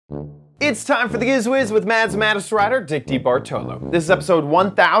It's time for the Giz Wiz with Mads Mattis writer Dick DeBartolo. This is episode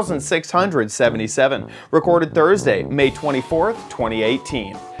 1677, recorded Thursday, May 24th,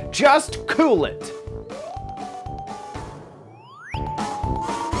 2018. Just cool it!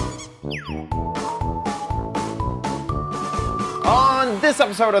 On this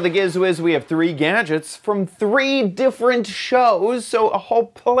episode of the Giz Wiz, we have 3 gadgets from 3 different shows, so a whole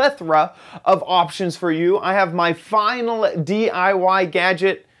plethora of options for you. I have my final DIY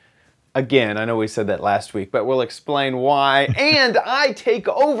gadget. Again, I know we said that last week, but we'll explain why. And I take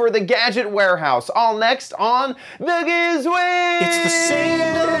over the gadget warehouse. All next on the Giz Wiz! It's the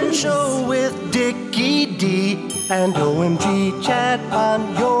same show with Dickie D and OMG chat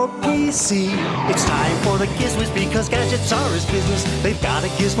on your PC. It's time for the Giz Wiz because gadgets are his business. They've got a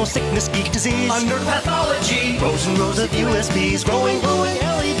gizmo sickness, geek disease, under pathology, rows and rows of USBs, glowing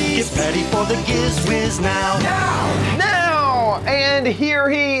LEDs. Get ready for the Giz Wiz now. Now! And here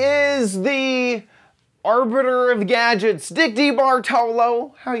he is, the arbiter of gadgets, Dick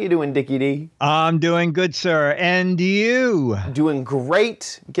DeBartolo. How you doing, Dickie D? I'm doing good, sir. And you? Doing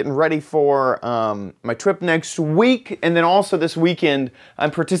great. Getting ready for my trip next week. And then also this weekend,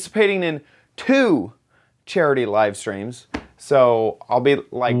 I'm participating in 2 charity live streams. So I'll be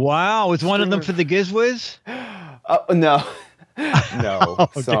like... Wow, is one of them for the Giz Wiz? No. No,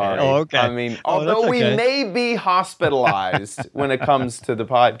 okay. sorry. Oh, okay. I mean, although we may be hospitalized when it comes to the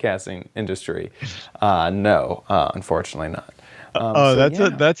podcasting industry, no, unfortunately not.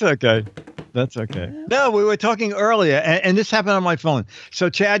 That's okay. That's okay. No, we were talking earlier, and this happened on my phone. So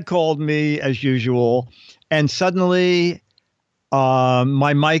Chad called me as usual, and suddenly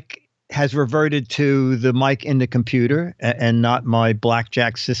my mic has reverted to the mic in the computer and not my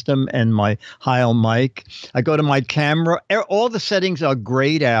blackjack system and my Heil mic. I go to my camera. All the settings are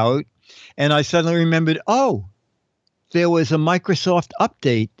grayed out. And I suddenly remembered, oh, there was a Microsoft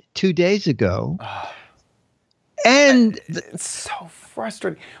update 2 days ago. And it's so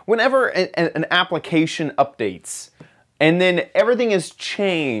frustrating. Whenever an application updates and then everything is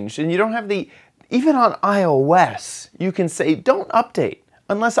changed and you don't have even on iOS, you can say, don't update.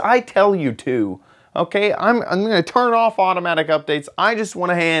 Unless I tell you to, okay? I'm going to turn off automatic updates. I just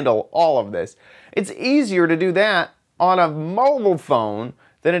want to handle all of this. It's easier to do that on a mobile phone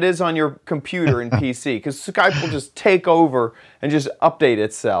than it is on your computer and PC, because Skype will just take over and just update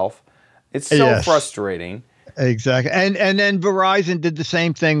itself. It's so frustrating. Exactly. And then Verizon did the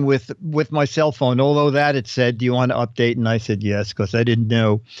same thing with my cell phone. Although that it said, do you want to update? And I said yes, because I didn't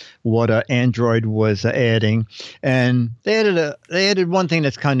know what Android was adding. And they added one thing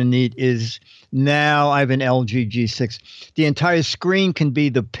that's kind of neat is now I have an LG G6. The entire screen can be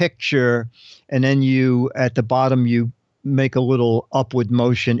the picture, and then you at the bottom you make a little upward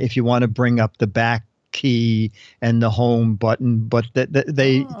motion if you want to bring up the back key and the home button. But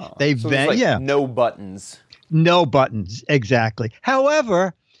no buttons. No buttons, exactly.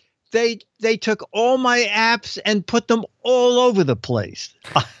 However, they took all my apps and put them all over the place.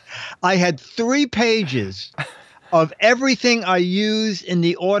 I had 3 pages of everything I use in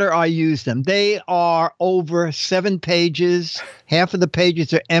the order I use them. They are over 7 pages. Half of the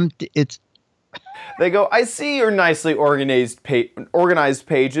pages are empty. They go, I see your nicely organized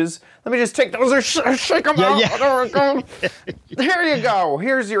pages. Let me just take those and shake them out. Yeah. There we go. Here you go.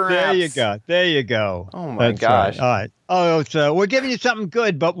 Here's your apps. There you go. Oh, my gosh. Right. All right. Oh, so we're giving you something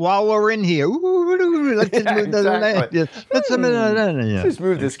good, but while we're in here, let's just move Let's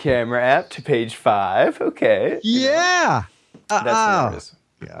move this camera app to page 5. Okay. Yeah. That's hilarious.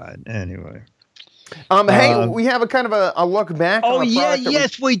 God, anyway. Hey, we have a kind of a look back. Oh, yeah,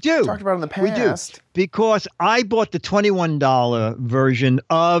 yes, we do. Talked about in the past. We do, because I bought the $21 version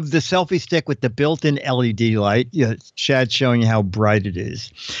of the selfie stick with the built-in LED light. Yeah, Chad's showing you how bright it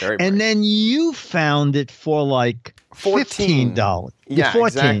is. Very bright. And then you found it for like $15. Yeah, 14.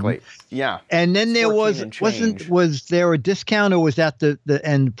 Exactly. Yeah. And then there was there a discount, or was that the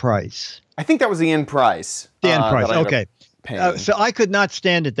end price? I think that was the end price. The end price. Okay. So I could not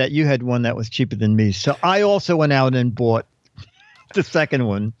stand it that you had one that was cheaper than me. So I also went out and bought the second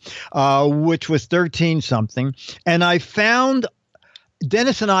one, which was 13 something. And I found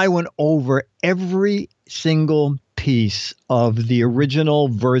Dennis and I went over every single piece of the original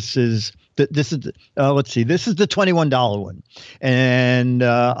versus this is let's see, this is the $21 one, and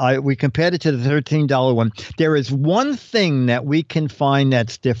we compared it to the $13 one. There is one thing that we can find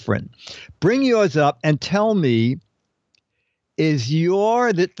that's different. Bring yours up and tell me. Is the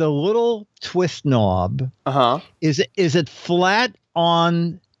little twist knob? Is it flat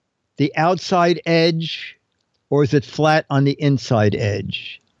on the outside edge, or is it flat on the inside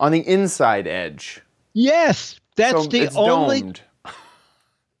edge? On the inside edge. Yes, that's so the it's only. Domed.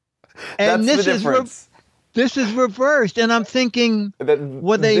 And That's the difference. This is reversed, and I'm thinking,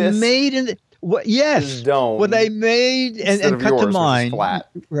 were they made in? Yes, were they made and cut to mine,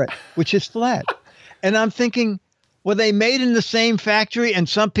 which is flat, and I'm thinking, were they made in the same factory, and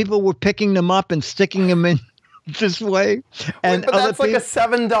some people were picking them up and sticking them in this way, and but that's like a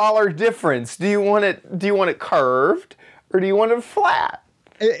 $7 difference. Do you want it curved or do you want it flat?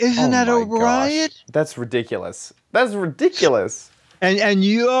 Isn't that a riot? Gosh. That's ridiculous. That's ridiculous. And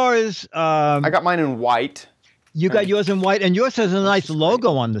yours, I got mine in white. You got yours in white, and yours has a nice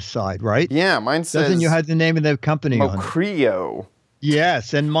logo on the side, right? Yeah, mine says. Doesn't you have the name of the company on it? Mocrio.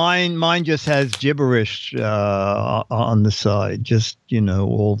 Yes, and mine just has gibberish on the side. Just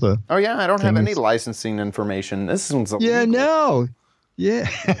all the. Oh yeah, I don't have any licensing information. This one's illegal. Yeah, no. Yeah.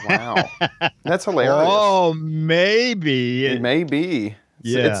 Wow, that's hilarious. Oh, maybe. It may be.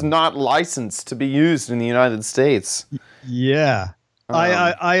 Yeah. It's not licensed to be used in the United States. Yeah.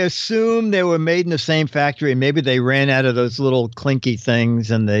 I assume they were made in the same factory, and maybe they ran out of those little clinky things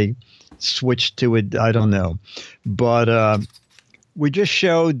and they switched to it. I don't know. But we just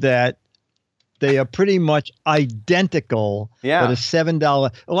showed that they are pretty much identical. Yeah. But a $7,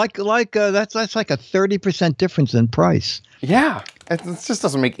 that's like a 30% difference in price. Yeah. It just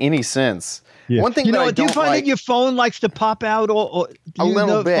doesn't make any sense. Yeah. One thing do you find that your phone likes to pop out, or do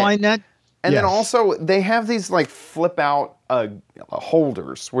you find that? And then also they have these like flip out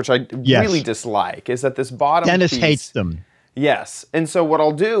holders, which I really dislike. Is that this bottom Dennis piece hates them. Yes, and so what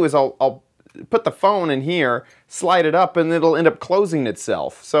I'll do is I'll put the phone in here, slide it up, and it'll end up closing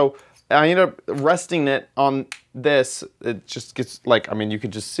itself. So I end up resting it on this. It just gets like, I mean, you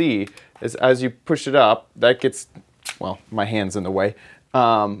can just see as you push it up, that gets, well, my hand's in the way,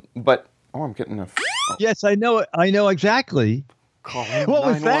 but. Oh, I'm getting a... Oh. Yes, I know exactly. What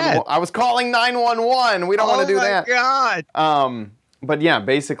was that? I was calling 911. We don't want to do that. Oh, my God. But yeah,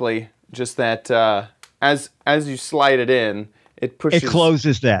 basically, just that as you slide it in, it pushes... It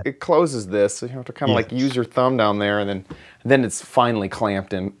closes that. It closes this. So you have to kind of like use your thumb down there, and then it's finally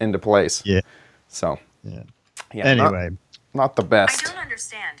clamped into place. Yeah. So... Yeah. Anyway. Not the best. I don't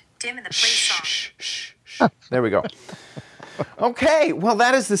understand. Dim in the place Shh. There we go. Okay, well,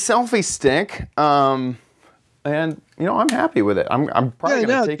 that is the selfie stick, and I'm happy with it. I'm probably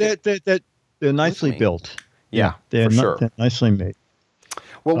going to take it. They're nicely built. Yeah, they're sure. Nicely made.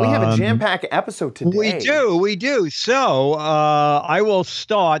 Well, we have a jam-packed episode today. We do. So I will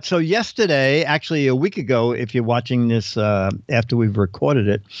start. So yesterday, actually a week ago, if you're watching this after we've recorded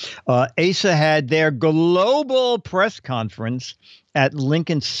it, Acer had their global press conference at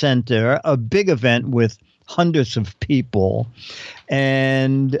Lincoln Center, a big event with hundreds of people,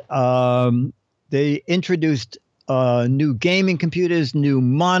 and they introduced new gaming computers, new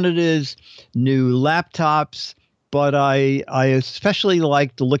monitors, new laptops, but I especially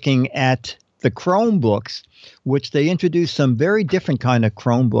liked looking at the Chromebooks, which they introduced some very different kind of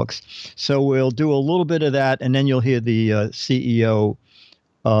Chromebooks. So we'll do a little bit of that, and then you'll hear the CEO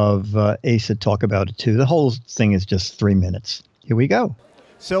of Acer talk about it too. The whole thing is just 3 minutes. Here we go.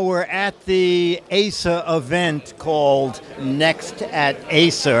 So we're at the Acer event called Next at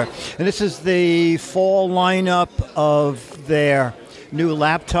Acer. And this is the fall lineup of their new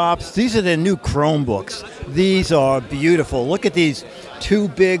laptops. These are their new Chromebooks. These are beautiful. Look at these two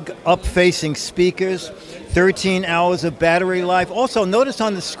big up-facing speakers, 13 hours of battery life. Also, notice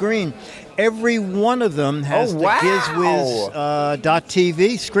on the screen, every one of them has the Giz Wiz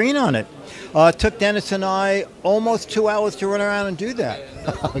 .tv screen on it. Took Dennis and I almost 2 hours to run around and do that.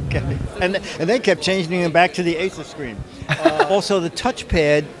 Okay. And they kept changing them back to the Acer screen. Also, the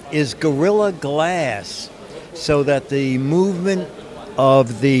touchpad is Gorilla Glass, so that the movement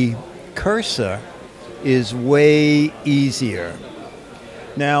of the cursor is way easier.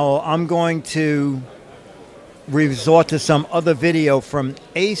 Now, I'm going to resort to some other video from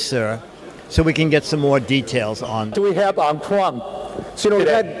Acer so we can get some more details on. Do we have on Chrome? So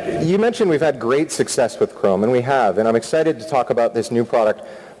you mentioned we've had great success with Chrome, and we have, and I'm excited to talk about this new product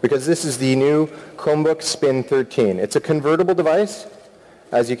because this is the new Chromebook Spin 13. It's a convertible device,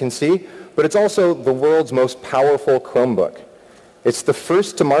 as you can see, but it's also the world's most powerful Chromebook. It's the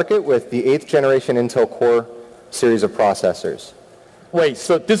first to market with the 8th generation Intel Core series of processors. Wait,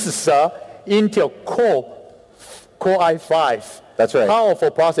 so this is Intel Core i5. That's right.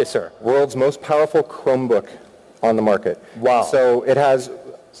 Powerful processor. World's most powerful Chromebook on the market. Wow. So it has,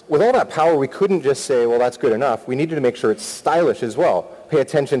 with all that power, we couldn't just say, well, that's good enough. We needed to make sure it's stylish as well. Pay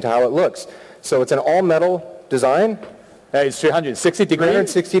attention to how it looks. So it's an all-metal design. It's 360 degrees?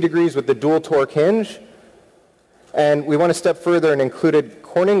 360 degrees with the dual torque hinge. And we went a step further and included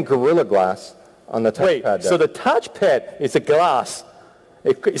Corning Gorilla Glass on the touchpad. Wait, so the touchpad is a glass.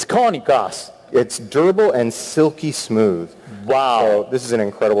 It's corny glass. It's durable and silky smooth. Wow. So this is an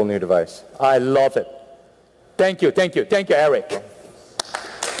incredible new device. I love it. Thank you, Eric.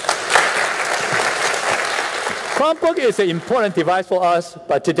 Chromebook is an important device for us,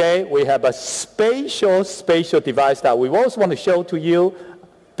 but today we have a spatial device that we also want to show to you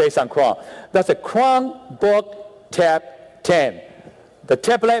based on Chrome. That's a Chromebook Tab 10, the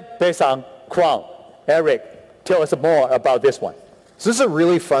tablet based on Chrome. Eric, tell us more about this one. So this is a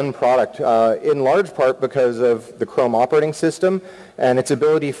really fun product, in large part because of the Chrome operating system and its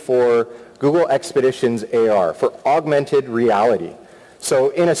ability for Google Expeditions AR, for augmented reality.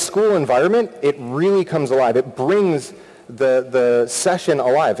 So in a school environment, it really comes alive. It brings the session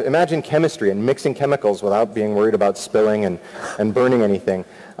alive. Imagine chemistry and mixing chemicals without being worried about spilling and burning anything.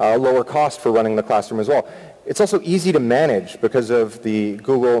 Lower cost for running the classroom as well. It's also easy to manage because of the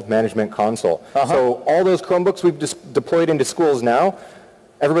Google Management Console. So all those Chromebooks we've deployed into schools now,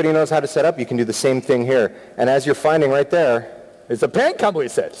 everybody knows how to set up. You can do the same thing here. And as you're finding right there, it's a pen company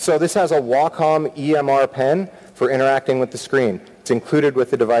set. So this has a Wacom EMR pen for interacting with the screen. It's included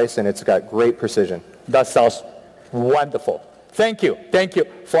with the device, and it's got great precision. That sounds wonderful. Thank you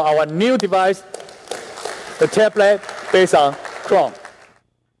for our new device, the tablet based on Chrome.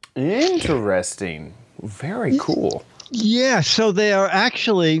 Interesting. Very cool. Yeah, so they are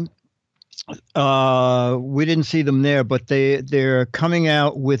actually, we didn't see them there, but they're coming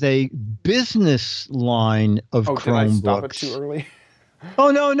out with a business line of Chromebooks. Did I stop it too early? Oh,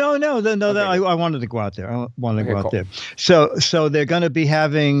 no. I wanted to go out there. There. So they're going to be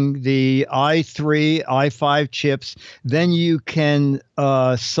having the i3, i5 chips. Then you can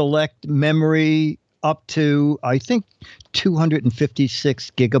select memory up to, I think,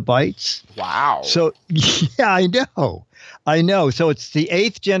 256 gigabytes. Wow. So, yeah, I know. So it's the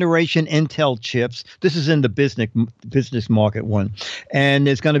 8th generation Intel chips. This is in the business market one. And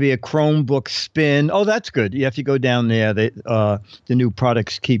there's going to be a Chromebook spin. Oh, that's good. You have to go down there. The new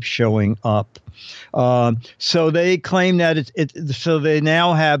products keep showing up. So they claim that so they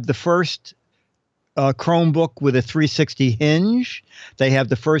now have the first Chromebook with a 360 hinge. They have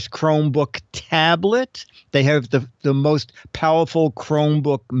the first Chromebook tablet. They have the most powerful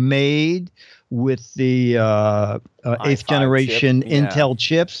Chromebook made with the 8th generation Intel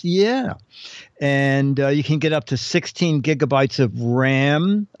chips. Yeah. And you can get up to 16 gigabytes of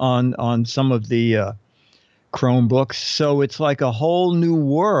RAM on some of the Chromebooks. So it's like a whole new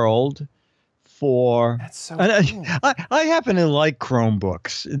world. That's so cool. I happen to like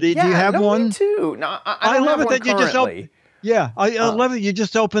Chromebooks. Do you have one? Me too. No, I love it that you just open. Yeah, I love it. You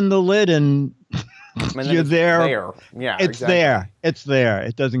just open the lid and you're there. Yeah, it's there. It's there.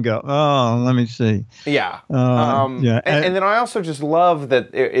 It doesn't go. Oh, let me see. Yeah. And then I also just love that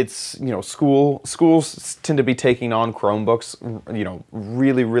it's schools tend to be taking on Chromebooks,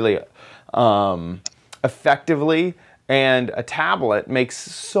 really, really effectively. And a tablet makes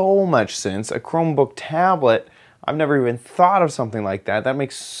so much sense. A Chromebook tablet, I've never even thought of something like that. That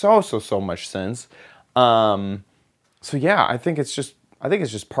makes so much sense. So yeah, I think it's just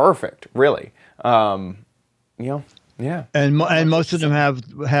perfect, really. Yeah. And most of them have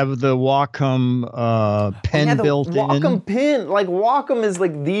the Wacom pen built in. Wacom pen, like Wacom is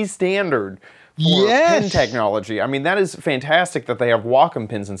like the standard for pen technology. I mean, that is fantastic that they have Wacom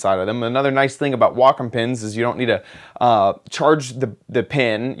pins inside of them. Another nice thing about Wacom pins is you don't need to charge the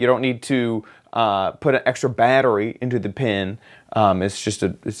pen. You don't need to put an extra battery into the pen. It's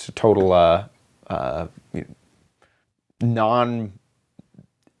a total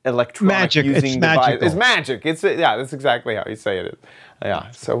non-electronic using device. It's magic. That's exactly how you say it.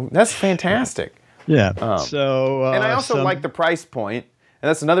 Yeah, so that's fantastic. Yeah. And I also like the price point. And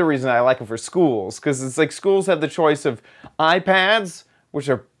that's another reason I like them for schools, because it's like schools have the choice of iPads, which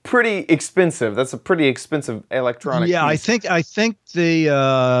are pretty expensive. That's a pretty expensive electronic piece. I think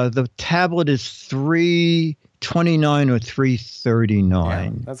the tablet is $329 or $339.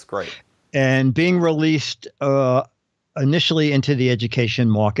 Yeah, that's great. And being released initially into the education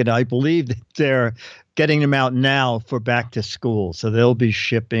market, I believe that they're getting them out now for back to school. So they'll be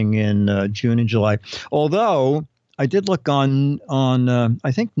shipping in June and July. Although I did look on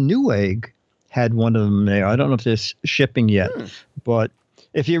I think Newegg had one of them there. I don't know if they're shipping yet, but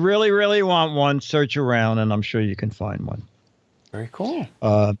if you really, really want one, search around, and I'm sure you can find one. Very cool.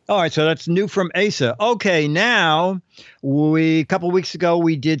 All right, so that's new from Acer. Okay, now a couple weeks ago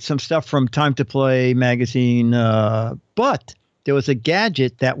we did some stuff from Time to Play magazine, but there was a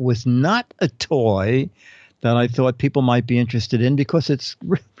gadget that was not a toy that I thought people might be interested in because it's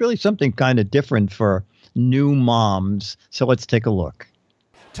really something kind of different for new moms. So let's take a look.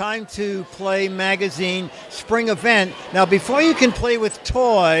 Time to Play magazine spring event. Now, before you can play with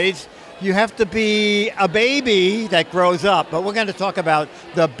toys, you have to be a baby that grows up. But we're going to talk about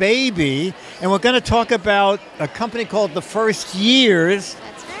the baby, and we're going to talk about a company called The First Years.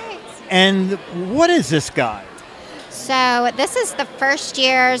 That's right. And what is this guy? So this is the First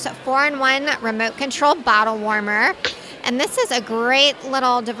Year's 4-in-1 remote control bottle warmer. And this is a great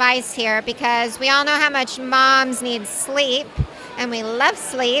little device here because we all know how much moms need sleep, and we love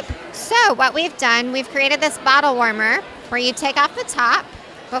sleep. So what we've done, we've created this bottle warmer where you take off the top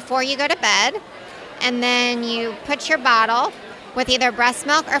before you go to bed, and then you put your bottle with either breast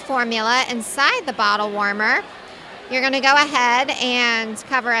milk or formula inside the bottle warmer. You're going to go ahead and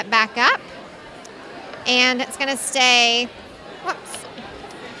cover it back up, and it's going to stay,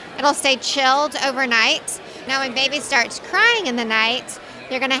 it'll stay chilled overnight. Now when baby starts crying in the night,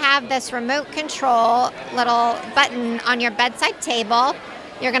 you're going to have this remote control little button on your bedside table.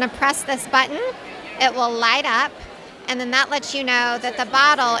 You're going to press this button, it will light up, and then that lets you know that the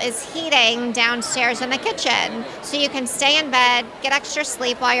bottle is heating downstairs in the kitchen. So you can stay in bed, get extra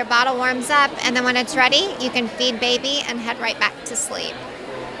sleep while your bottle warms up, and then when it's ready, you can feed baby and head right back to sleep.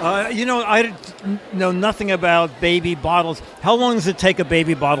 You know, I know nothing about baby bottles. How long does it take a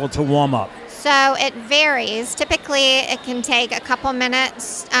baby bottle to warm up? So it varies. Typically, it can take a couple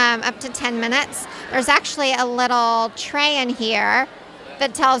minutes, up to 10 minutes. There's actually a little tray in here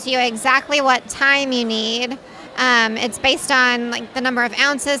that tells you exactly what time you need. It's based on like the number of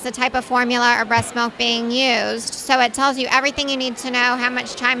ounces, the type of formula or breast milk being used. So it tells you everything you need to know, how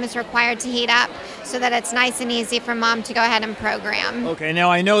much time is required to heat up, so that it's nice and easy for mom to go ahead and program. Okay, now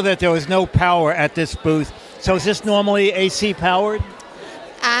I know that there was no power at this booth. So is this normally AC powered?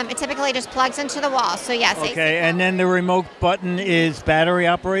 It typically just plugs into the wall, so yes. Okay, and then the remote button is battery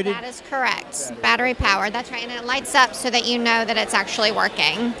operated? That is correct. Battery powered, that's right. And it lights up so that you know that it's actually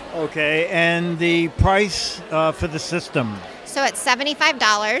working. Okay, and the price for the system? So it's $75,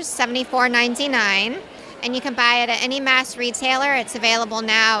 $74.99, and you can buy it at any mass retailer. It's available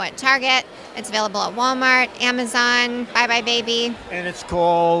now at Target. It's available at Walmart, Amazon, Bye Bye Baby. And it's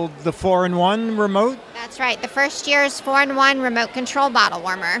called the 4-in-1 remote? That's right, the First Year's 4-in-1 remote control bottle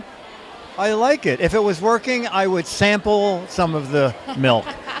warmer. I like it. If it was working, I would sample some of the milk.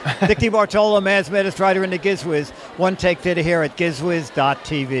 Dick DeBartolo, Mads Metis, writer in the Giz Wiz. One Take Theater here at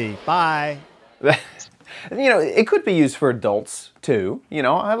gizwiz.tv. Bye. You know, it could be used for adults, too. You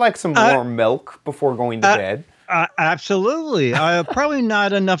know, I like some warm milk before going to bed. Absolutely. Probably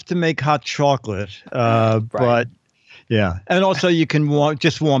not enough to make hot chocolate, right. But yeah. And also you can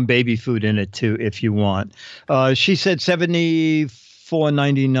just warm baby food in it, too, if you want. She said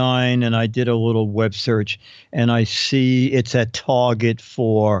 $74.99, and I did a little web search, and I see it's at Target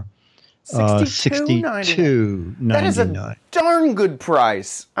for $62.99. That is a darn good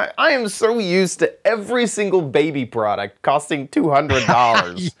price. I am so used to every single baby product costing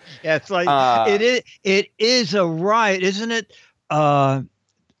 $200. Yeah, it's like it is a riot, isn't it?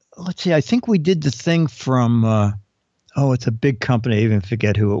 Let's see. I think we did the thing from. It's a big company. I even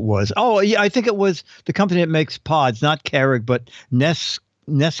forget who it was. Oh, yeah, I think it was the company that makes pods, not Keurig, but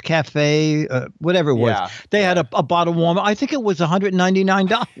Nescafe, whatever it was. Yeah, they had a bottle warmer. I think it was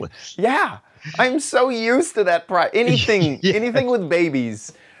 $199. Yeah, I'm so used to that price. Anything with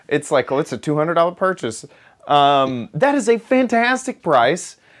babies, it's like, it's a $200 purchase. That is a fantastic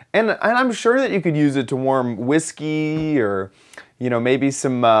price, and I'm sure that you could use it to warm whiskey or, maybe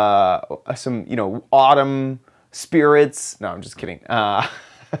some autumn spirits. No, I'm just kidding. That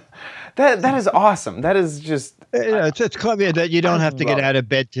is awesome. That is just. It's clever that you don't have to get out of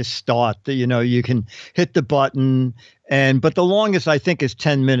bed to start. You can hit the button, but the longest I think is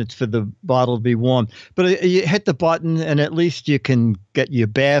 10 minutes for the bottle to be warm. But you hit the button, and at least you can get your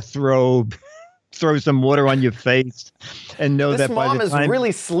bathrobe, throw some water on your face, and know that by the time. This mom is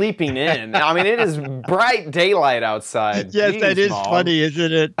really sleeping in. I mean, it is bright daylight outside. Yes, Jeez, that is Mom. funny,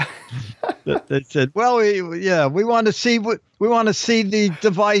 isn't it? They said, "Well, we want to see the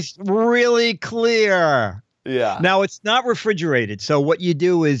device really clear." Yeah. Now it's not refrigerated, so what you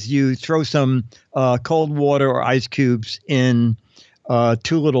do is you throw some cold water or ice cubes in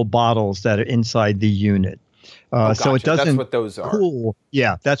 2 little bottles that are inside the unit. Gotcha. So it doesn't That's what those are. cool.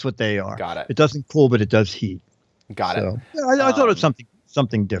 Yeah, that's what they are. Got it. It doesn't cool, but it does heat. Got it. Yeah, I thought it was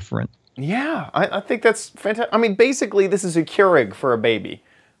something different. Yeah, I think that's fantastic. I mean, basically, this is a Keurig for a baby.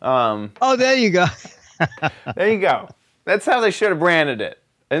 There you go. There you go. That's how they should have branded it.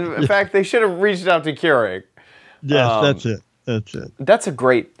 In fact, they should have reached out to Keurig. Yes, that's it. That's it. That's a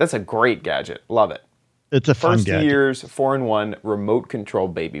great gadget. Love it. It's a fun First gadget. Year's 4-in-1 remote control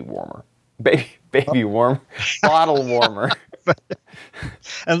baby warmer. Baby warmer. Bottle warmer.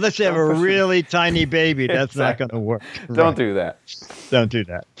 Unless you have a really tiny baby, that's not going to work. Don't do that. Don't do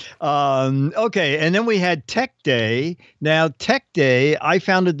that. Okay, and then we had Tech Day. Now, Tech Day, I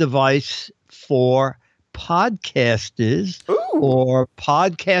found a device for podcasters or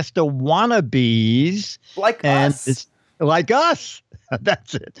podcaster wannabes. Like us. It's like us.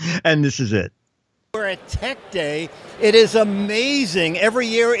 That's it. And this is it. We're at Tech Day. It is amazing. Every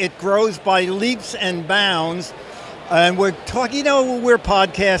year it grows by leaps and bounds. And we're talking, we're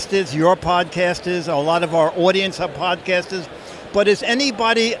podcasters, you're podcasters, a lot of our audience are podcasters. But is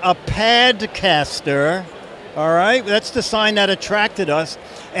anybody a padcaster? All right, that's the sign that attracted us.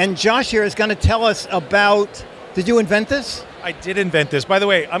 And Josh here is going to tell us about, did you invent this? I did invent this. By the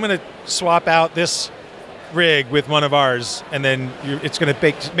way, I'm going to swap out this rig with one of ours, and then it's going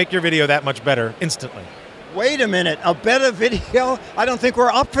to make your video that much better instantly. Wait a minute, a better video? I don't think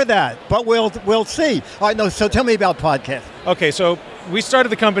we're up for that, but we'll see. All right, no, so tell me about podcasts. Okay, so we started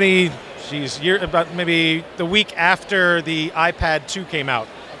the company, about maybe the week after the iPad 2 came out.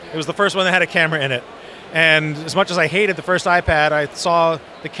 It was the first one that had a camera in it. And as much as I hated the first iPad, I saw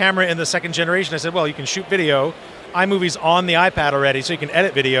the camera in the second generation. I said, well, you can shoot video. iMovie's on the iPad already, so you can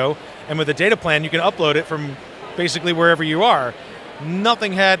edit video. And with a data plan, you can upload it from basically wherever you are.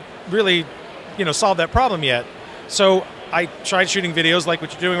 Nothing had really, solved that problem yet. So I tried shooting videos like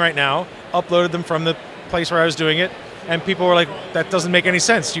what you're doing right now, uploaded them from the place where I was doing it, and people were like, that doesn't make any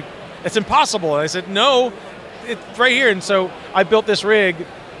sense. It's impossible. And I said, no, it's right here. And so I built this rig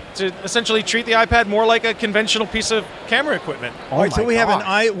to essentially treat the iPad more like a conventional piece of camera equipment. All right, so we have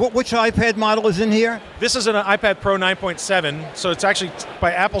which iPad model is in here? This is an iPad Pro 9.7, so it's actually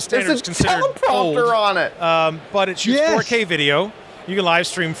by Apple standards considered old. There's a teleprompter on it. But it shoots 4K video. You can live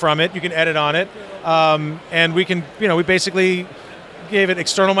stream from it. You can edit on it. And we can, we basically gave it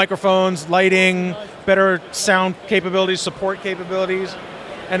external microphones, lighting, better sound capabilities, support capabilities,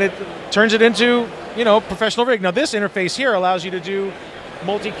 and it turns it into, professional rig. Now this interface here allows you to do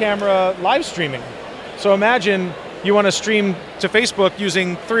multi-camera live streaming. So imagine you want to stream to Facebook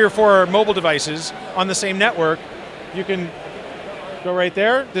using 3 or 4 mobile devices on the same network. You can go right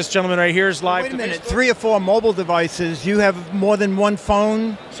there. This gentleman right here is live. Wait a minute, 3 or 4 mobile devices. You have more than one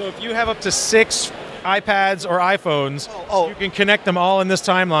phone? So if you have up to 6 iPads or iPhones, you can connect them all in this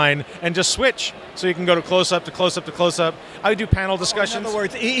timeline and just switch. So you can go to close-up to close-up to close-up. I do panel discussions. In other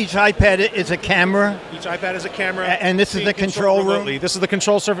words, each iPad is a camera? Each iPad is a camera. And this is the control room? This is the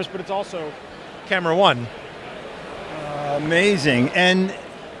control surface, but it's also camera 1. Amazing. And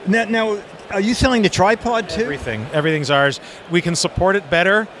now, are you selling the tripod too? Everything. Everything's ours. We can support it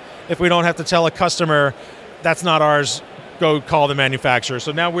better if we don't have to tell a customer, that's not ours, go call the manufacturer.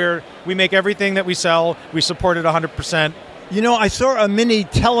 So now we make everything that we sell. We support it 100%. I saw a mini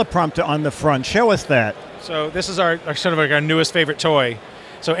teleprompter on the front. Show us that. So this is our sort of like our newest favorite toy.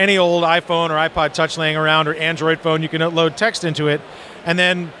 So any old iPhone or iPod Touch laying around or Android phone, you can load text into it. And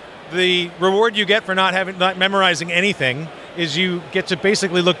then the reward you get for not memorizing anything is you get to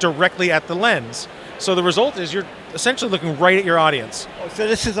basically look directly at the lens. So the result is you're essentially looking right at your audience. So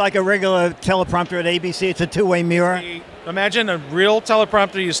this is like a regular teleprompter at ABC. It's a two-way mirror. Imagine a real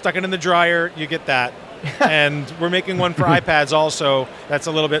teleprompter. You stuck it in the dryer. You get that. And we're making one for iPads also that's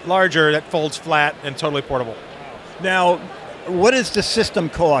a little bit larger, that folds flat and totally portable. Now, what does the system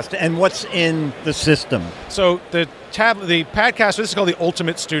cost and what's in the system? So the Padcaster, this is called the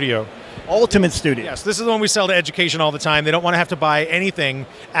Ultimate Studio. Ultimate Studio. Yes, this is the one we sell to education all the time. They don't want to have to buy anything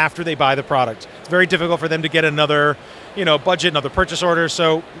after they buy the product. It's very difficult for them to get another, budget, another purchase order.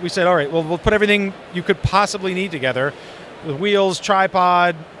 So we said, all right, well, we'll put everything you could possibly need together. With wheels,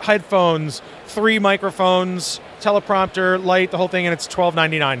 tripod, headphones, 3 microphones, teleprompter, light, the whole thing, and it's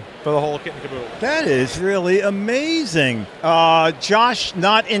 $12.99 for the whole kit and caboodle. That is really amazing. Josh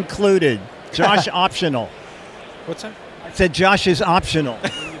not included. Josh optional. What's that? I said Josh is optional.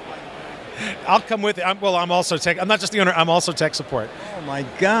 I'll come with it. I'm also tech. I'm not just the owner. I'm also tech support. Oh my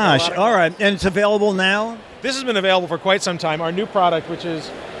gosh! All right, and it's available now. This has been available for quite some time. Our new product, which is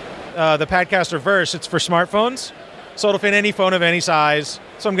the Padcaster Verse, it's for smartphones, so it'll fit any phone of any size.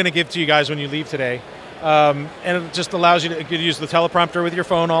 So I'm going to give to you guys when you leave today, and it just allows you to use the teleprompter with your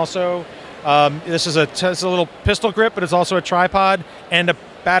phone. Also, this is a little pistol grip, but it's also a tripod and a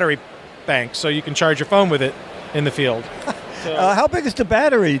battery bank, so you can charge your phone with it in the field. So, how big is the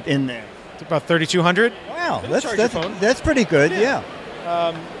battery in there? It's about 3,200. Wow, that's pretty good. Yeah.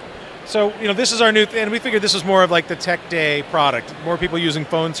 So this is our new and we figured this was more of like the Tech Day product. More people using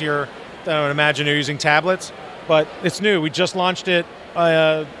phones here than I would imagine are using tablets, but it's new. We just launched it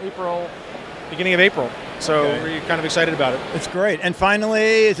beginning of April. So we're kind of excited about it. It's great. And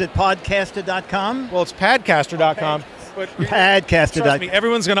finally, is it podcaster.com? Well, it's padcaster.com. But Padcaster. Trust me,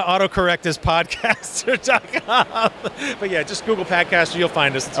 everyone's going to autocorrect as podcaster.com. But yeah, just Google Padcaster, you'll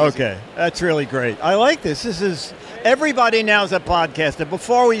find us. It's okay, easy. That's really great. I like this. This is, everybody now is a podcaster.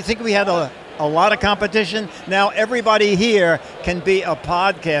 Before, we think we had a lot of competition. Now everybody here can be a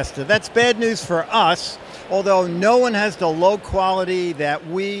podcaster. That's bad news for us, although no one has the low quality that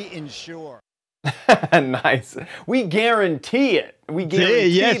we ensure. Nice. We guarantee it. We guarantee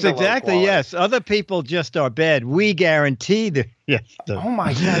yes, the exactly. low Yes, other people just are bad. We guarantee the. Yes. Oh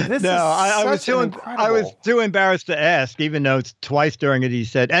my God! This is I was incredible. I was too embarrassed to ask, even though it's twice during it. He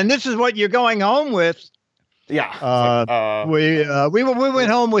said, "And this is what you're going home with." Yeah. We went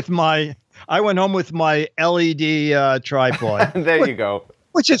home with my. I went home with my LED tripod. There you go.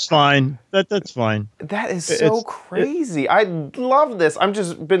 Which is fine. That's fine. That is so crazy. I love this. I'm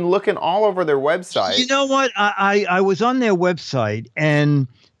just been looking all over their website. You know what? I was on their website, and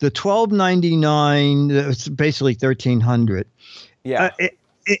the $12.99, it's basically $1,300. Yeah.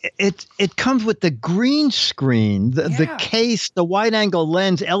 It comes with the green screen, the case, the wide angle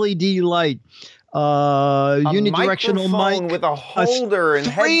lens, LED light, unidirectional mic with a holder and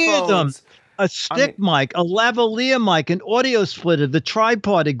three headphones. Of them. A stick mic, a lavalier mic, an audio splitter, the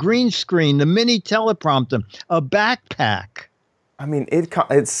tripod, a green screen, the mini teleprompter, a backpack. I mean,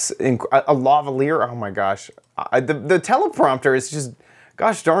 it's a lavalier. Oh my gosh, the teleprompter is just,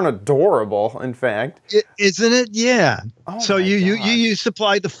 gosh darn adorable. In fact, isn't it? Yeah. Oh so you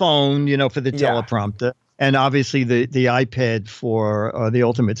supply the phone, for the teleprompter. And obviously the iPad for the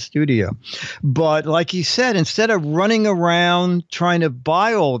Ultimate Studio. But like you said, instead of running around trying to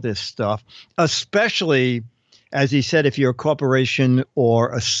buy all this stuff, especially, as he said, if you're a corporation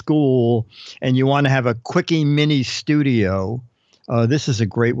or a school and you want to have a quickie mini studio, this is a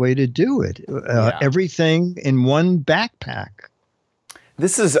great way to do it. Everything in one backpack.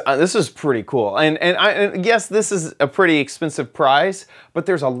 This is pretty cool, and yes, this is a pretty expensive price, but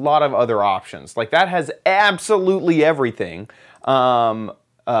there's a lot of other options. Like that has absolutely everything. This one,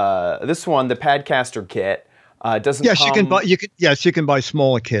 the Padcaster kit, doesn't. Yes, come, you can buy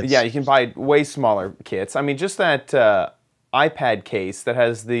smaller kits. Yeah, you can buy way smaller kits. I mean, just that iPad case that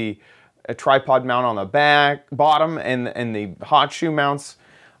has a tripod mount on the bottom, and the hot shoe mounts.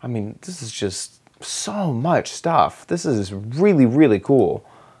 I mean, this is just so much stuff. This is really, really cool.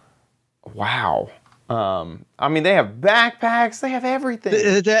 Wow. I mean, they have backpacks. They have everything.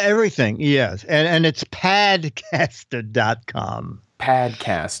 Everything, yes. And it's padcaster.com.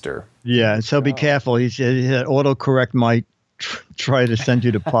 Padcaster. Yeah, and so be careful. He said autocorrect might try to send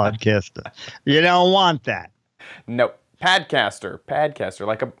you to podcaster. You don't want that. Nope. Padcaster,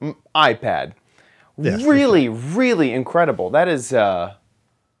 like an iPad. Yes, really, really incredible. That is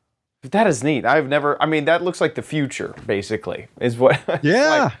neat. I mean, that looks like the future, basically, is what.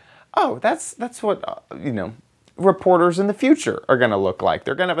 Yeah. Like, oh, that's what, reporters in the future are going to look like.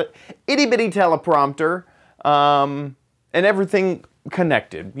 They're going to have an itty-bitty teleprompter and everything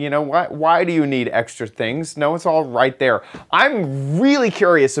connected. Why do you need extra things? No, it's all right there. I'm really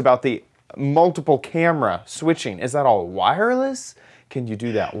curious about the multiple camera switching. Is that all wireless? Can you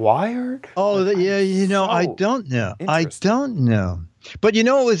do that wired? Oh, yeah, I don't know. I don't know. But it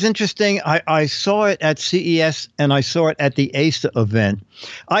was interesting. I saw it at CES and I saw it at the Acer event.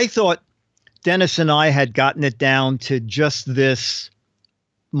 I thought Dennis and I had gotten it down to just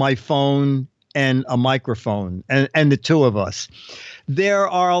my phone and a microphone, and the two of us. There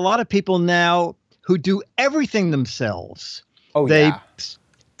are a lot of people now who do everything themselves. Oh,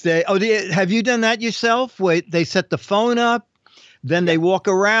 have you done that yourself? Wait, they set the phone up, then they walk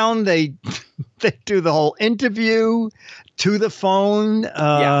around, they do the whole interview to the phone.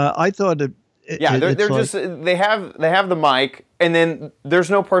 I thought they have the mic, and then there's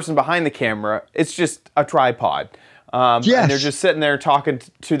no person behind the camera. It's just a tripod. And they're just sitting there talking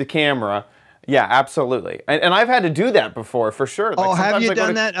to the camera. Yeah, absolutely. And I've had to do that before, for sure. Like, have you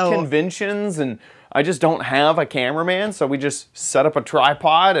done that? Oh. Conventions, and I just don't have a cameraman, so we just set up a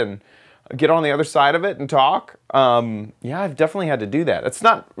tripod and get on the other side of it and talk. Yeah, I've definitely had to do that. It's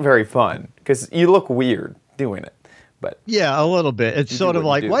not very fun because you look weird doing it. But yeah, a little bit. It's sort of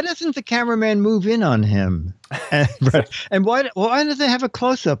like, why doesn't the cameraman move in on him? And why does they have a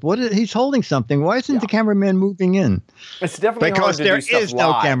close-up? He's holding something. Why isn't the cameraman moving in? It's definitely because hard to do stuff there is no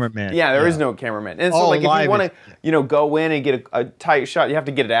live. cameraman. Yeah, there is no cameraman. And so, like, if you want to, go in and get a tight shot, you have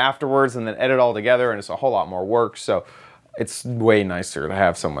to get it afterwards and then edit all together, and it's a whole lot more work. So it's way nicer to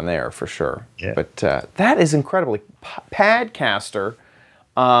have someone there, for sure. Yeah. But that is incredibly Padcaster,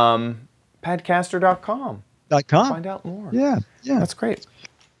 padcaster.com. .com. Find out more. Yeah. That's great.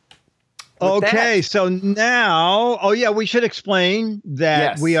 Okay, so now, oh yeah, we should explain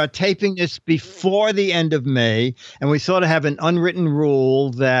that we are taping this before the end of May, and we sort of have an unwritten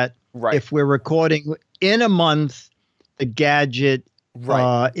rule that if we're recording in a month, the gadget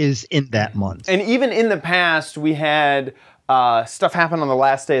is in that month. And even in the past, we had stuff happen on the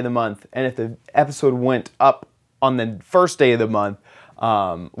last day of the month, and if the episode went up on the first day of the month,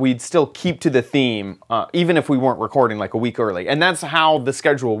 we'd still keep to the theme, even if we weren't recording like a week early. And that's how the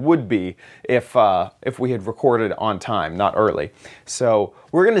schedule would be if we had recorded on time, not early. So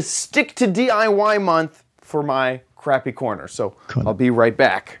we're gonna stick to DIY month for my crappy corner. So I'll be right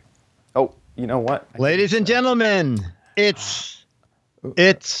back. Oh, you know what? Ladies and gentlemen, it's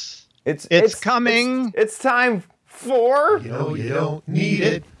coming. It's time for... You know you don't need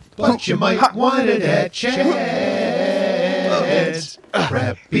it, but you might want it at Chad's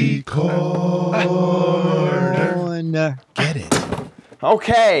Crappy Corner. Get it.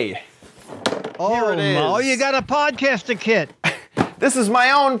 Okay. Here it is. Oh, you got a podcaster kit. This is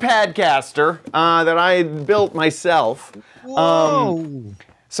my own Padcaster that I built myself. Whoa.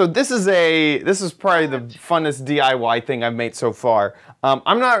 So this is probably the funnest DIY thing I've made so far.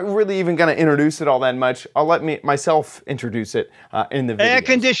 I'm not really even going to introduce it all that much. I'll let myself introduce it in the video.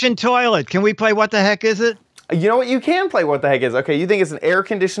 Air-conditioned toilet. Can we play What the Heck Is It? You know what? You can play What the Heck Is It. Okay, you think it's an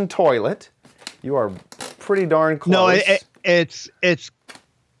air-conditioned toilet. You are pretty darn close. No, it's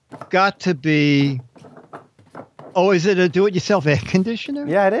got to be... Oh, is it a do-it-yourself air conditioner?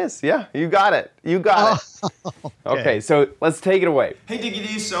 Yeah, it is. Yeah, you got it. You got it. Okay, so let's take it away. Hey,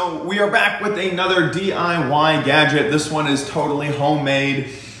 Diggity. So we are back with another DIY gadget. This one is totally homemade.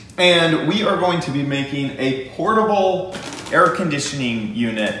 And we are going to be making a portable air conditioning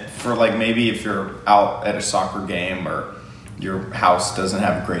unit for like maybe if you're out at a soccer game or your house doesn't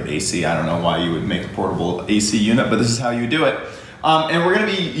have a great AC. I don't know why you would make a portable AC unit, but this is how you do it. And we're going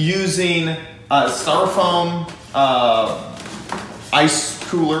to be using styrofoam ice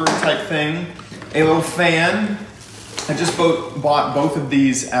cooler type thing, a little fan. I just bought both of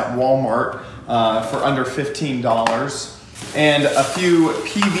these at Walmart for under $15, and a few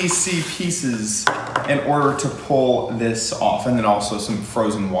PVC pieces in order to pull this off, and then also some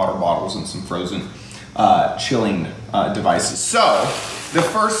frozen water bottles and some frozen chilling devices. So the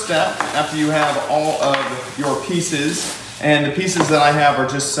first step, after you have all of your pieces, and the pieces that I have are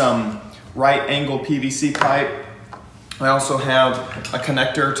just some right angle PVC pipe. I also have a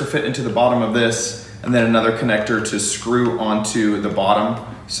connector to fit into the bottom of this, and then another connector to screw onto the bottom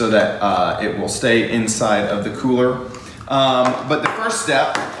so that it will stay inside of the cooler. But the first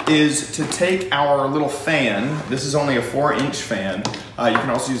step is to take our little fan. This is only a 4-inch fan. You can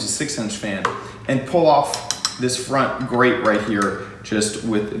also use a 6-inch fan, and pull off this front grate right here, just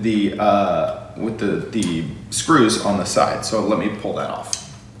with the screws on the side. So let me pull that off.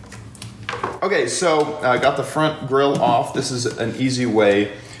 Okay, so I got the front grill off. This is an easy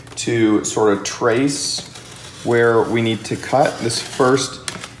way to sort of trace where we need to cut. This first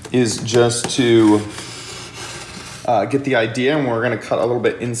is just to get the idea, and we're gonna cut a little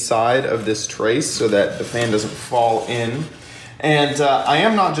bit inside of this trace so that the fan doesn't fall in. And I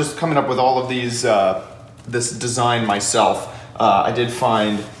am not just coming up with all of these, this design myself. I did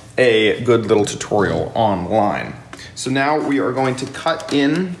find a good little tutorial online. So now we are going to cut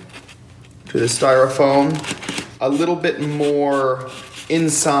in to the styrofoam a little bit more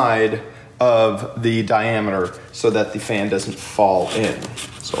inside of the diameter so that the fan doesn't fall in.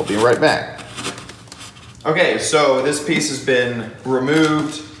 So I'll be right back. Okay, so this piece has been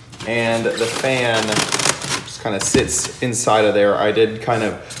removed and the fan just kind of sits inside of there. I did kind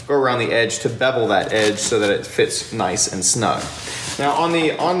of go around the edge to bevel that edge so that it fits nice and snug. Now on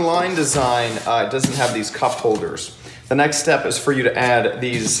the online design, it doesn't have these cup holders. The next step is for you to add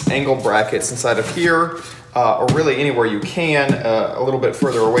these angle brackets inside of here, or really anywhere you can, a little bit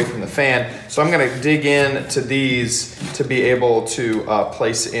further away from the fan. So I'm gonna dig in to these to be able to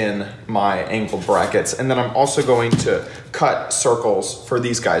place in my angle brackets. And then I'm also going to cut circles for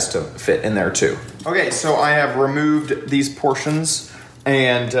these guys to fit in there too. Okay, so I have removed these portions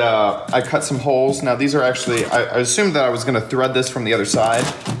and I cut some holes. Now these are actually, I assumed that I was gonna thread this from the other side,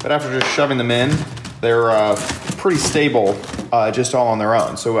 but after just shoving them in, they're pretty stable just all on their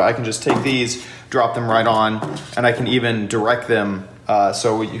own. So I can just take these, drop them right on, and I can even direct them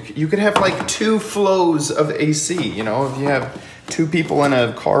so you could have like 2 flows of AC. You know, if you have 2 people in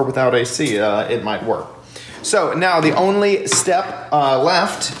a car without AC, it might work. So now the only step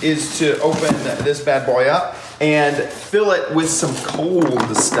left is to open this bad boy up and fill it with some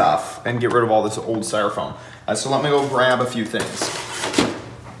cold stuff and get rid of all this old styrofoam. So let me go grab a few things.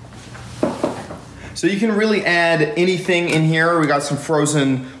 So you can really add anything in here. We got some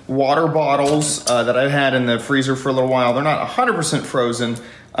frozen water bottles that I've had in the freezer for a little while. They're not 100% frozen,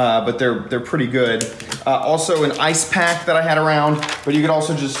 but they're pretty good. Also an ice pack that I had around, but you could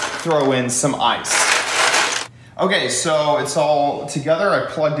also just throw in some ice. Okay, so it's all together. I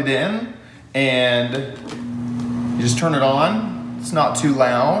plugged it in, and you just turn it on. It's not too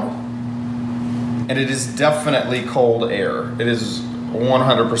loud, and it is definitely cold air. It is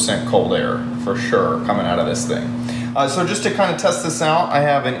 100% cold air for sure coming out of this thing. So just to kind of test this out, I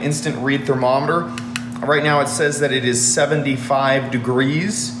have an instant read thermometer. Right now it says that it is 75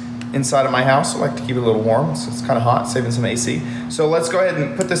 degrees inside of my house. I like to keep it a little warm, so it's kind of hot, saving some AC. So let's go ahead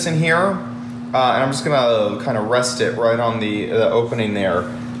and put this in here, and I'm just gonna kind of rest it right on the opening there.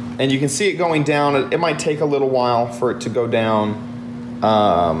 And you can see it going down. It might take a little while for it to go down.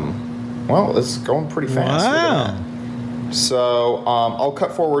 Well, it's going pretty fast. Wow. So I'll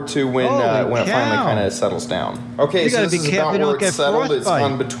cut forward to when it finally kind of settles down. Okay, so this is about where it's settled. It's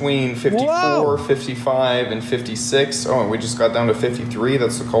gone between 54, 55, and 56. Oh, and we just got down to 53.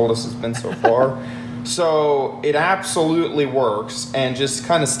 That's the coldest it's been so far. So it absolutely works, and just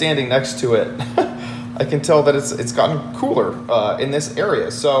kind of standing next to it, I can tell that it's gotten cooler in this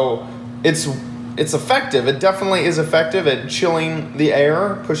area. So it's effective. It definitely is effective at chilling the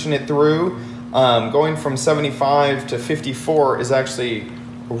air, pushing it through. Going from 75 to 54 is actually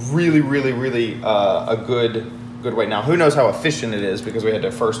really a good way. Now, who knows how efficient it is, because we had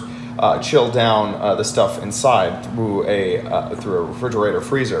to first chill down the stuff inside through a refrigerator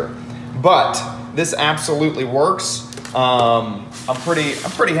freezer. But this absolutely works. I'm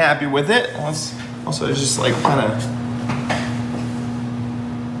pretty happy with it. Also, it's just like kind of,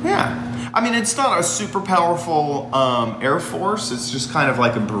 yeah. I mean, it's not a super powerful air force. It's just kind of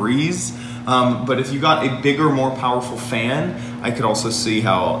like a breeze. But if you got a bigger, more powerful fan, I could also see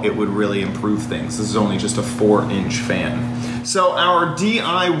how it would really improve things. This is only just a 4-inch fan. So our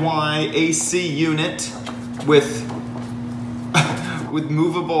DIY AC unit with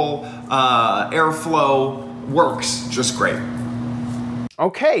movable airflow works just great.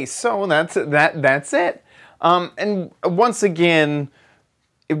 Okay, so that's it. And once again,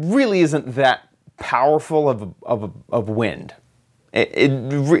 it really isn't that powerful of wind.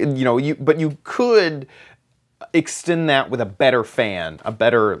 But you could extend that with a better fan, a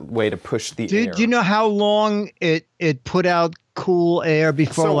better way to push the air. Do you know how long it put out cool air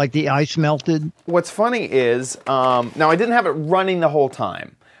before like the ice melted? What's funny is, now I didn't have it running the whole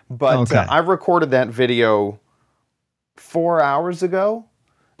time, but I recorded that video 4 hours ago,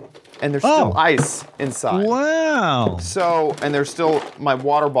 and there's still ice inside. Wow. So, and there's still, my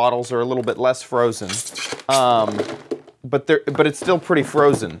water bottles are a little bit less frozen. But it's still pretty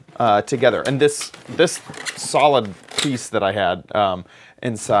frozen together. And this solid piece that I had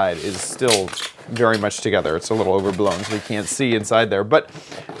inside is still very much together. It's a little overblown, so you can't see inside there. But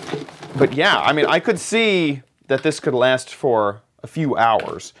yeah, I mean, I could see that this could last for a few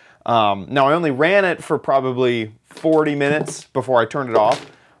hours. Now, I only ran it for probably 40 minutes before I turned it off.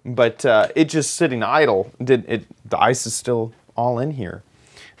 But it just sitting idle, the ice is still all in here.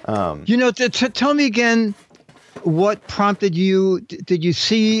 You know, tell me again, what prompted you? Did you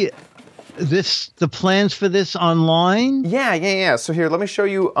see the plans for this online? Yeah. So here, let me show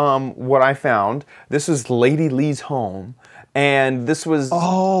you what I found. This is Lady Lee's home, and this was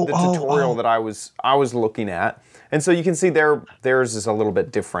the tutorial that I was looking at. And so you can see theirs is a little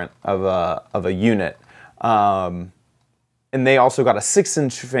bit different of a unit. And they also got a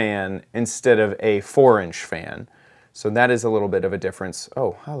 6-inch fan instead of a 4-inch fan. So that is a little bit of a difference.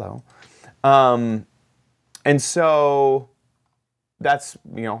 Oh, hello. And so that's,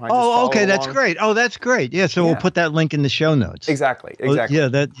 I just okay, that's great. Oh, that's great. Yeah, so we'll put that link in the show notes. Exactly. Exactly.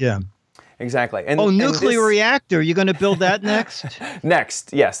 And nuclear reactor, you're going to build that next?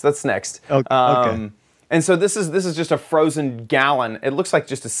 Next, yes, that's next. Okay. And so this is just a frozen gallon. It looks like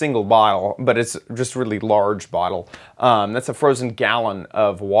just a single bottle, but it's just a really large bottle. That's a frozen gallon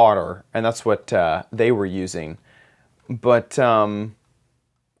of water, and that's what they were using. But and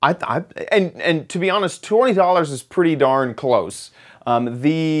to be honest, $20 is pretty darn close.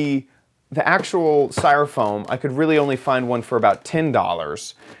 The actual styrofoam, I could really only find one for about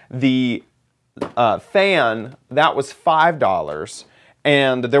 $10. The fan, that was $5.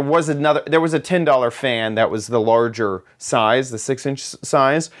 And there was a $10 fan that was the larger size, the 6-inch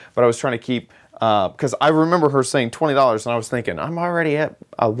size, but I was trying to keep, because I remember her saying $20, and I was thinking, I'm already at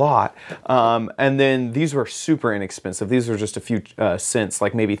a lot. And then these were super inexpensive. These were just a few cents,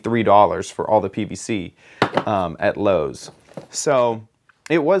 like maybe $3 for all the PVC at Lowe's. So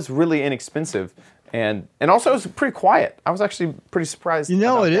it was really inexpensive. And also it's pretty quiet. I was actually pretty surprised. You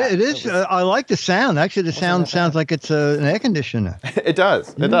know, about that. it is. I like the sound. Actually, the sound sounds like it's an air conditioner. It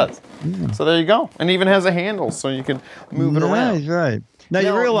does. It does. Yeah. So there you go. And it even has a handle so you can move it around. Right. Now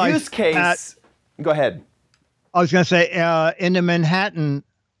you realize use case. Go ahead. I was going to say in the Manhattan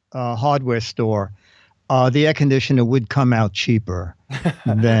hardware store, the air conditioner would come out cheaper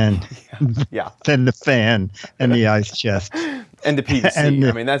than than the fan and the ice chest. And the PVC.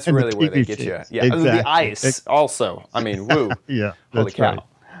 I mean, that's really where they get you. Yeah. Exactly. The ice also. I mean, woo. Yeah. Holy cow.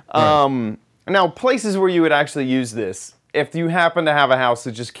 Right. Now, places where you would actually use this, if you happen to have a house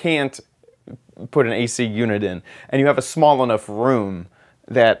that just can't put an AC unit in, and you have a small enough room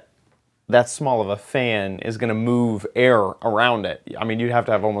that small of a fan is going to move air around it. I mean, you'd have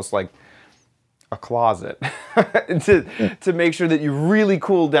to have almost like a closet to make sure that you really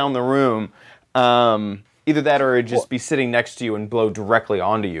cool down the room. Either that or it'd just be sitting next to you and blow directly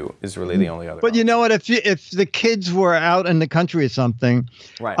onto you is really the only other. But you know what? If the kids were out in the country or something,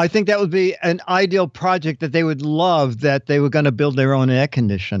 I think that would be an ideal project that they would love, that they were going to build their own air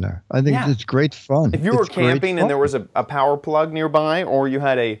conditioner. I think it's great fun. If you were camping and there was a power plug nearby, or you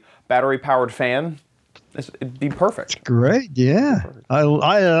had a battery-powered fan, it'd be perfect. It's great, yeah. I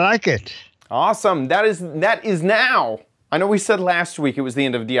like it. Awesome. That is now. I know we said last week it was the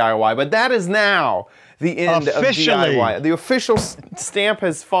end of DIY, but that is now the end of DIY. The official stamp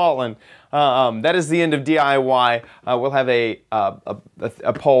has fallen. That is the end of DIY. We'll have a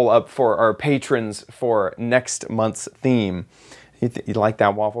poll up for our patrons for next month's theme. You like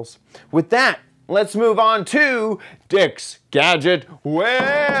that, Waffles? With that, let's move on to Dick's Gadget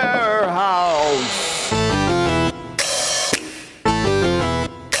Warehouse.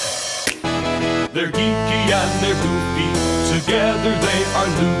 They're geeky and they're goofy, together they are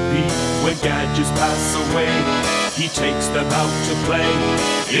loopy. When gadgets pass away, he takes them out to play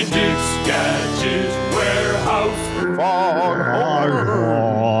in Dick's Gadget Warehouse.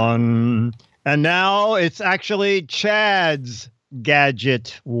 Fun. And now it's actually Chad's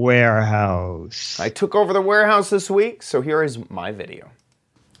Gadget Warehouse. I took over the warehouse this week, so here is my video.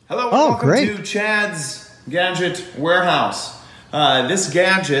 Hello and welcome to Chad's Gadget Warehouse. This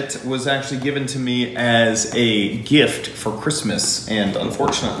gadget was actually given to me as a gift for Christmas, and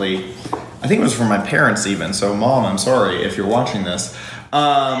unfortunately, I think it was from my parents even, so Mom, I'm sorry if you're watching this.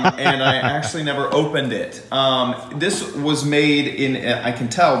 And I actually never opened it. This was made in, I can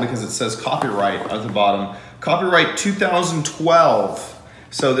tell because it says copyright at the bottom, copyright 2012.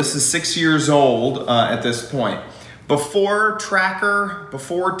 So this is 6 years old at this point. Before tracker,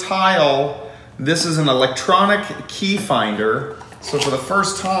 before tile, this is an electronic key finder. So for the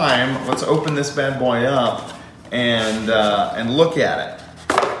first time, let's open this bad boy up and look at it.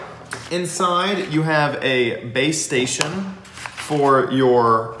 Inside, you have a base station for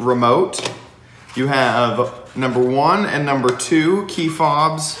your remote. You have number 1 and number 2 key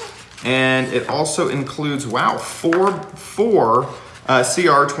fobs, and it also includes, wow, four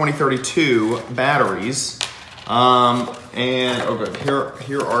CR2032 batteries. And oh good,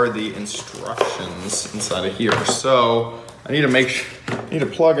 here are the instructions inside of here. So I need to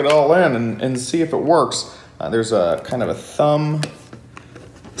plug it all in and see if it works. There's a kind of a thumb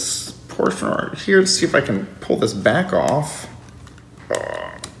portion right here to see if I can pull this back off.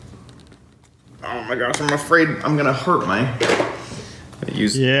 Oh my gosh, I'm afraid I'm gonna hurt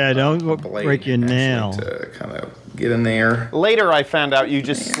don't break your nail. To kind of get in there. Later I found out you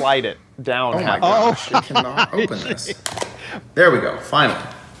just slide it down. Oh my gosh, you cannot open this. There we go, finally.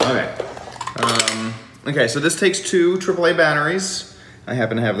 Okay. Okay, so this takes 2 AAA batteries. I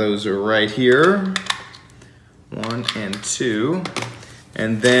happen to have those right here. 1 and 2.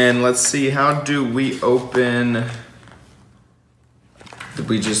 And then let's see, how do we open? Did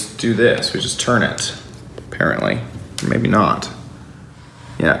we just do this? We just turn it, apparently. Or maybe not.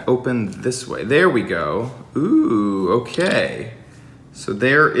 Yeah, open this way. There we go. Ooh, okay. So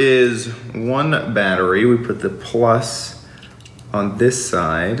there is 1 battery. We put the plus on this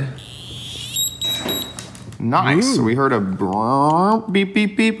side. Nice. Ooh. So we heard a beep,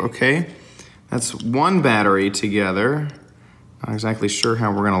 beep, beep. Okay. That's 1 battery together. Not exactly sure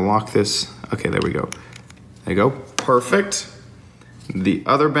how we're gonna lock this. Okay, there we go. There you go. Perfect. The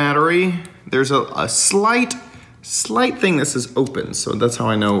other battery, there's a slight thing that says open, so that's how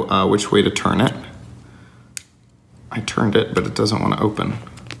I know which way to turn it. I turned it, but it doesn't want to open.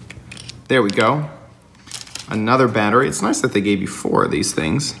 There we go. Another battery. It's nice that they gave you 4 of these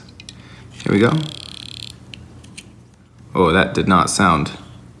things. Here we go. Oh, that did not sound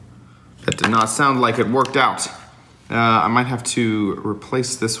like it worked out. I might have to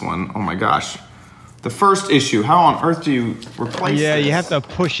replace this one. Oh my gosh. The first issue, how on earth do you replace this? Yeah, you have to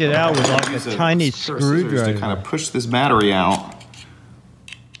push it out with like a tiny screwdriver to kind of push this battery out.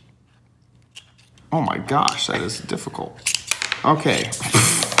 Oh my gosh, that is difficult. Okay.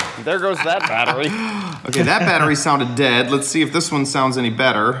 There goes that battery. Okay, that battery sounded dead. Let's see if this one sounds any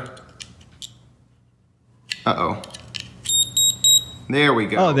better. Uh-oh. There we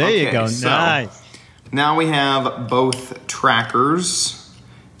go. Oh, there you go. So nice. now we have both trackers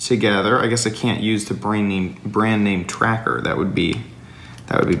together. I guess I can't use the brand name tracker. That would be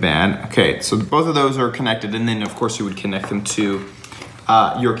bad. Okay, so both of those are connected, and then of course you would connect them to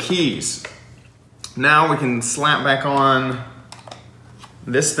your keys. Now we can slap back on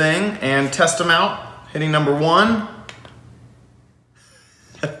this thing and test them out. Hitting number 1.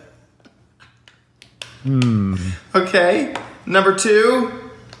 Okay, number 2.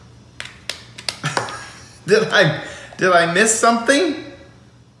 Did I miss something?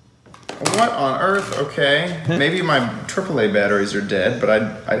 What on earth? Okay, maybe my AAA batteries are dead, but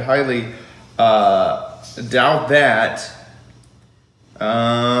I'd highly doubt that.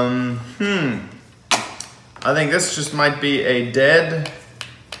 I think this just might be a dead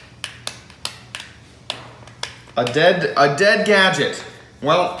gadget.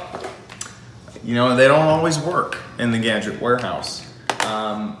 Well, you know, they don't always work in the gadget warehouse.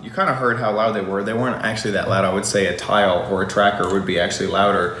 You kind of heard how loud they were. They weren't actually that loud. I would say a tile or a tracker would be actually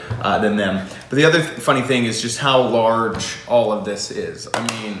louder than them. But the other funny thing is just how large all of this is. I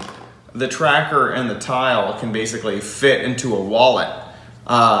mean, the tracker and the tile can basically fit into a wallet.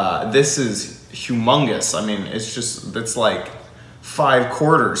 This is humongous. I mean, it's like 5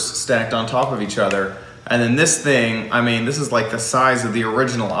 quarters stacked on top of each other. And then this thing, I mean, this is like the size of the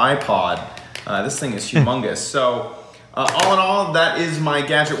original iPod. This thing is humongous. So all in all, that is my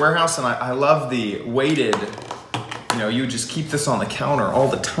gadget warehouse, and I love the weighted, you know, you just keep this on the counter all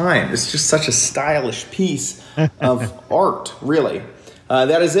the time. It's just such a stylish piece of art, really.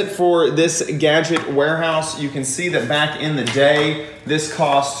 That is it for this gadget warehouse. You can see that back in the day, this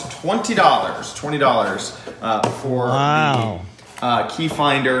cost $20 for the key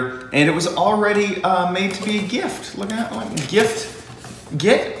finder, and it was already made to be a gift. Look at that, like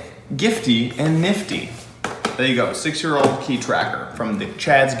gifty and nifty. There you go, 6-year-old key tracker from the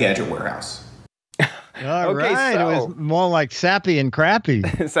Chad's Gadget Warehouse. All right, so, it was more like sappy and crappy.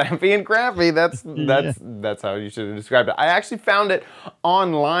 Sappy and crappy, that's how you should have described it. I actually found it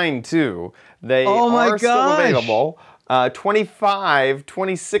online too. They are still available. $25,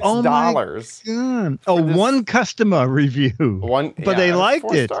 $26. Oh my God. One customer review. But they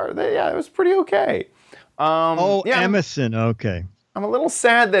liked it. Yeah, it was pretty okay. Emerson, okay. I'm a little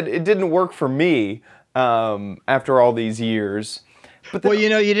sad that it didn't work for me after all these years. But well, you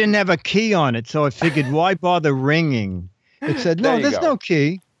know, you didn't have a key on it, so I figured, why bother ringing? It said, no, there's no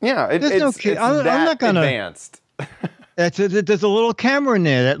key. Yeah, there's no key. I'm not going to. Advanced. There's a little camera in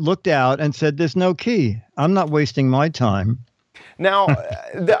there that looked out and said, there's no key. I'm not wasting my time. Now,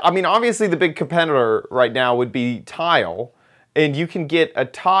 I mean, obviously the big competitor right now would be Tile, and you can get a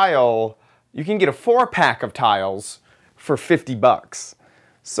tile, you can get a 4-pack of tiles for $50.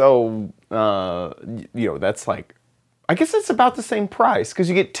 So, you know, that's like, I guess it's about the same price because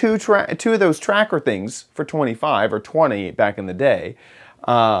you get two of those tracker things for $25 or $20 back in the day.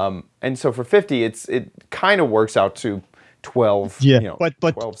 And so for $50, it kind of works out to 12. Yeah, you know, but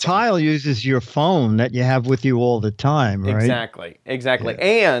Tile uses your phone that you have with you all the time, right? Exactly.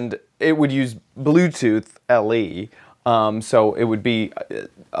 Yeah. And it would use Bluetooth LE, so it would be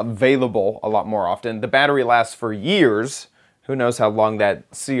available a lot more often. The battery lasts for years. Who knows how long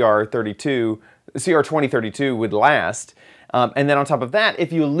that CR2032 would last. And then on top of that,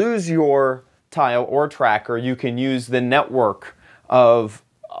 if you lose your tile or tracker, you can use the network of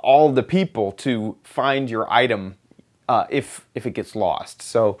all the people to find your item if it gets lost.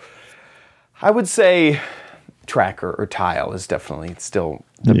 So I would say tracker or tile is definitely still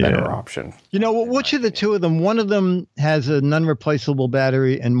the better option. You know, which of the two of them? One of them has a non-replaceable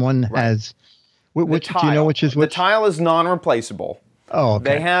battery and one has... Which, do you know which is which? The tile is non-replaceable. Oh, okay.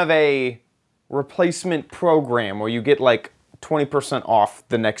 They have a replacement program where you get like 20% off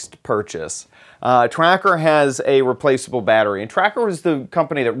the next purchase. Tracker has a replaceable battery, and Tracker was the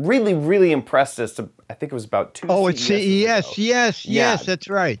company that really impressed us. I think it was about 2 it's CES. Yes, that's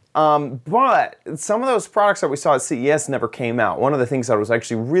right. But some of those products that we saw at CES never came out. One of the things I was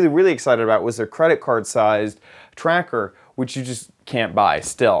actually really excited about was their credit card sized tracker, which you just can't buy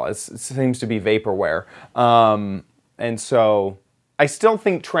still. It seems to be vaporware. And so I still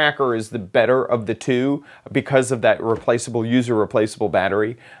think Tracker is the better of the two because of that user replaceable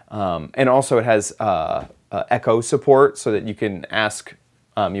battery. And also it has Echo support so that you can ask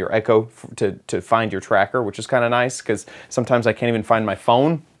your Echo to find your tracker, which is kind of nice because sometimes I can't even find my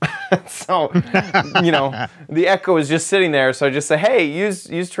phone. So, you know, the Echo is just sitting there. So I just say, hey,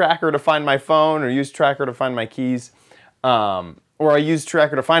 use tracker to find my phone, or use tracker to find my keys. Or I use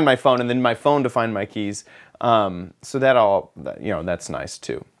tracker to find my phone and then my phone to find my keys. So that all, you know, that's nice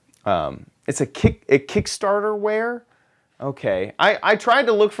too. It's a Kickstarter wear. Okay, I tried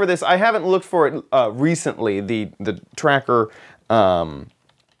to look for this. I haven't looked for it recently. The tracker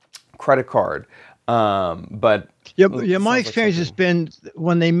credit card, but yeah. My experience has been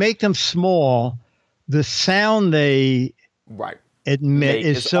when they make them small, the sound they admit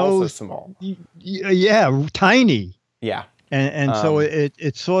is so also small. Yeah, tiny. Yeah. And so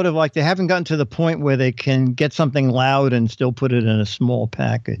it's sort of like they haven't gotten to the point where they can get something loud and still put it in a small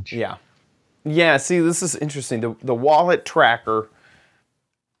package. Yeah. Yeah, see, this is interesting. The wallet tracker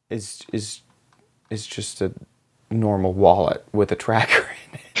is just a normal wallet with a tracker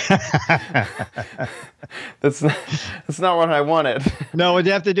in it. That's not what I wanted. No, what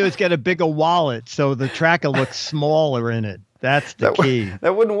you have to do is get a bigger wallet so the tracker looks smaller in it. That's the key.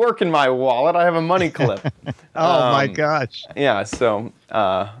 That wouldn't work in my wallet. I have a money clip. Oh my gosh. Yeah, so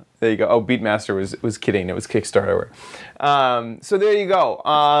there you go. Oh, Beatmaster was kidding. It was Kickstarter. So there you go.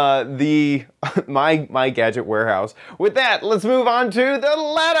 My gadget warehouse. With that, let's move on to the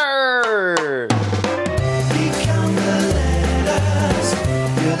letters. Become the letters,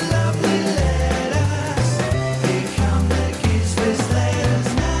 your lovely letters. Become the Giz Wiz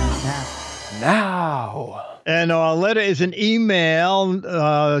letters now. And our letter is an email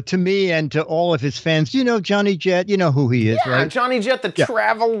to me and to all of his fans. You know Johnny Jet? You know who he is, right? Johnny Jet, the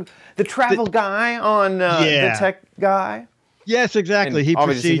travel guy on the tech guy. Yes, exactly. And he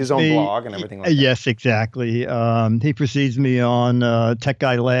obviously precedes his own me, blog and everything like that. Yes, exactly. He precedes me on Tech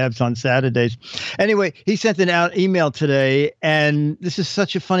Guy Labs on Saturdays. Anyway, he sent an email today, and this is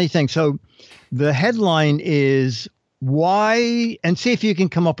such a funny thing. So the headline is, why, and see if you can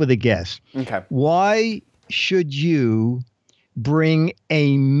come up with a guess. Okay. Why should you bring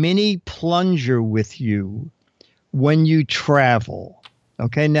a mini plunger with you when you travel?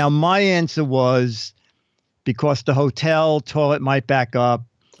 Okay, now my answer was because the hotel toilet might back up,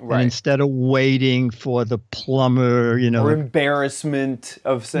 and instead of waiting for the plumber, you know, or embarrassment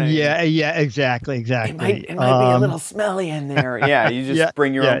of saying, yeah, exactly. It might be a little smelly in there. Yeah, you just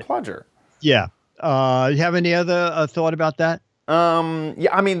bring your own plunger. Yeah. You have any other thought about that? Yeah,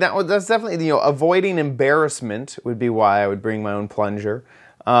 I mean that's definitely, you know, avoiding embarrassment would be why I would bring my own plunger.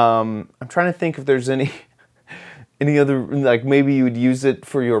 I'm trying to think if there's any other, like maybe you would use it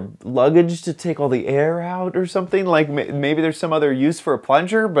for your luggage to take all the air out or something. Like maybe there's some other use for a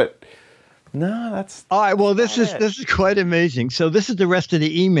plunger, but no, that's all right. Well, this is quite amazing. So this is the rest of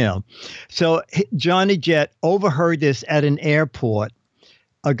the email. So Johnny Jet overheard this at an airport.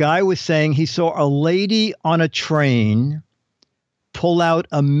 A guy was saying he saw a lady on a train pull out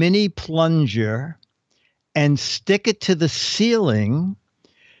a mini plunger and stick it to the ceiling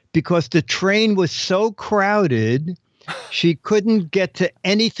because the train was so crowded, she couldn't get to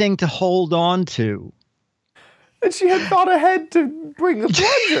anything to hold on to. And she had thought ahead to bring the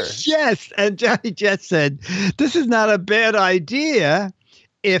plunger. Yes. And Johnny Jet said, this is not a bad idea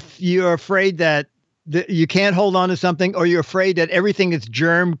if you're afraid that you can't hold on to something or you're afraid that everything is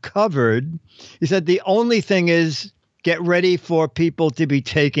germ covered. He said the only thing is get ready for people to be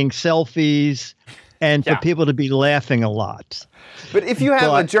taking selfies and for people to be laughing a lot. But if you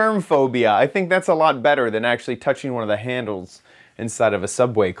have a germ phobia, I think that's a lot better than actually touching one of the handles inside of a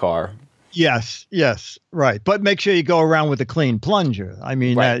subway car. Yes, right. But make sure you go around with a clean plunger. I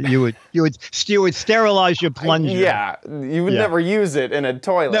mean, you would sterilize your plunger. You would never use it in a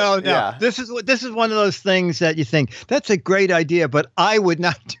toilet. No. Yeah. This is one of those things that you think that's a great idea, but I would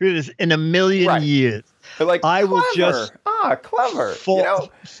not do this in a million years. But like, I will just clever. Fall, you know,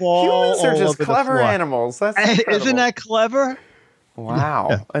 fall humans are just clever animals. That's incredible. Isn't that clever? Wow.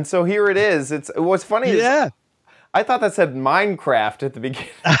 Yeah. And so here it is. It's what's funny is I thought that said Minecraft at the beginning.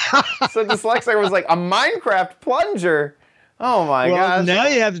 So dyslexic was like a Minecraft plunger. Oh my gosh. Now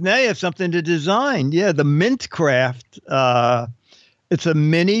you have something to design. Yeah, the Mintcraft. It's a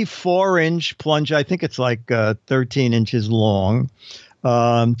mini 4-inch plunger. I think it's like 13 inches long.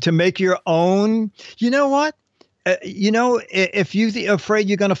 To make your own. You know what? If you're afraid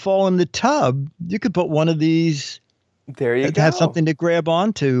you're going to fall in the tub, you could put one of these. There you go. Have something to grab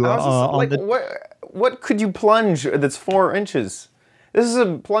onto. What could you plunge that's 4 inches? This is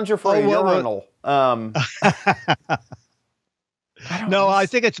a plunger for a urinal. I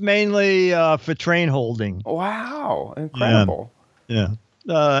think it's mainly for train holding. Wow, incredible. Yeah.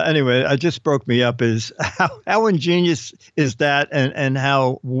 Anyway, it just broke me up. Is how ingenious is that, and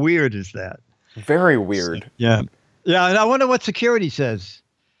how weird is that? Very weird. Yeah. And I wonder what security says.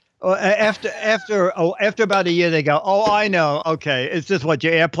 After about a year, they go, oh, I know. Okay, is this what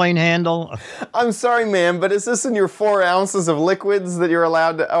your airplane handle? I'm sorry, man, but is this in your 4 ounces of liquids that you're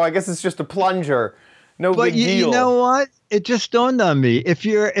allowed to? Oh, I guess it's just a plunger. No big deal. You know what? It just dawned on me. If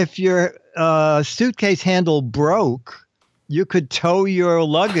your suitcase handle broke, you could tow your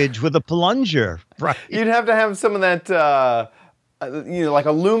luggage with a plunger. Right. You'd have to have some of that. Like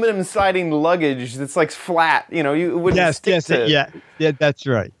aluminum siding luggage that's like flat, you wouldn't stick to. Yeah, that's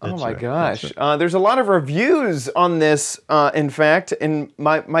right. Oh my gosh. There's a lot of reviews on this, in fact, and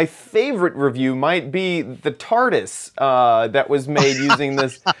my favorite review might be the TARDIS that was made using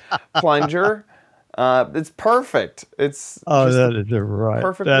this plunger. It's perfect. It's that is right.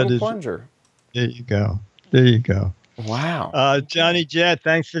 Perfect little plunger. There you go. There you go. Wow. Johnny Jet,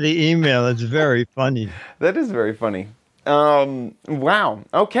 thanks for the email. It's very funny. That is very funny. Wow.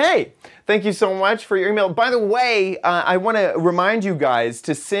 Okay. Thank you so much for your email. By the way, I want to remind you guys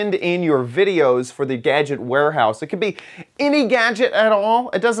to send in your videos for the Gadget Warehouse. It could be any gadget at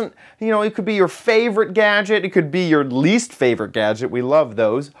all. It doesn't, it could be your favorite gadget. It could be your least favorite gadget. We love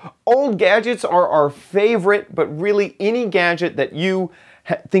those. Old gadgets are our favorite, but really any gadget that you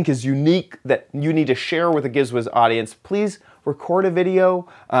think is unique that you need to share with the Giz Wiz audience, please record a video.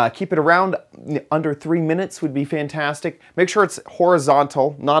 Keep it around under 3 minutes would be fantastic. Make sure it's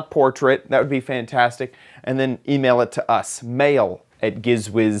horizontal, not portrait. That would be fantastic. And then email it to us,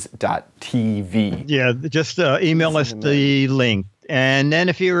 mail@gizwiz.tv. Yeah, just email us the link. And then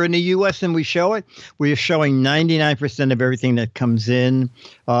if you're in the U.S. and we show it, we are showing 99% of everything that comes in.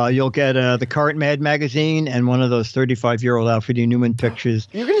 You'll get the Current Mad magazine and one of those 35-year-old Alfred E. Newman pictures.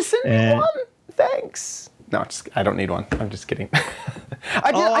 You're going to send me one? Thanks. No, I don't need one. I'm just kidding.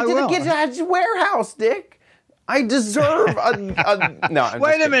 I did a Gadget Warehouse, Dick. I deserve a no.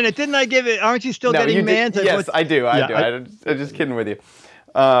 Wait a minute. Didn't I give it? Aren't you still getting mans? Yes, I do. I'm just kidding with you.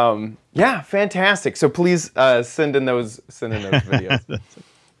 Yeah, fantastic. So please send in those videos.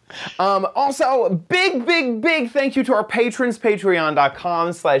 Also, big thank you to our patrons,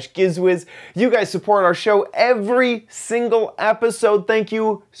 patreon.com/GizWiz. You guys support our show every single episode. Thank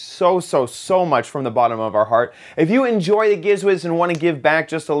you so much from the bottom of our heart. If you enjoy the Giz Wiz and want to give back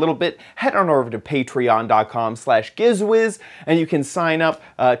just a little bit, head on over to patreon.com/GizWiz and you can sign up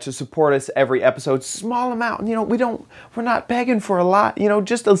to support us every episode. Small amount, we're not begging for a lot,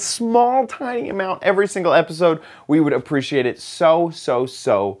 just a small tiny amount every single episode. We would appreciate it so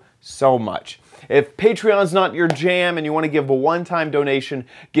much. If Patreon's not your jam and you want to give a one-time donation,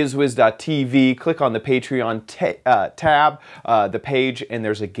 gizwiz.tv, click on the Patreon tab, the page, and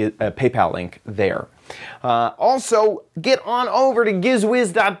there's a PayPal link there. Also, get on over to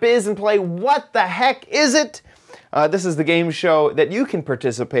gizwiz.biz and play What the Heck Is It? This is the game show that you can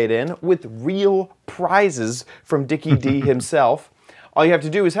participate in with real prizes from Dickie D himself. All you have to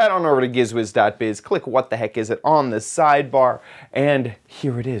do is head on over to gizwiz.biz, click What the Heck Is It on the sidebar, and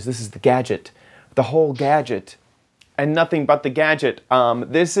here it is. This is the gadget, the whole gadget, and nothing but the gadget.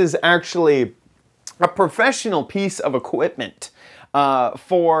 This is actually a professional piece of equipment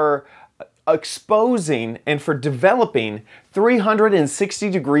for exposing and for developing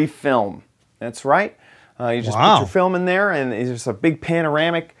 360-degree film. That's right. You just put your film in there, and it's just a big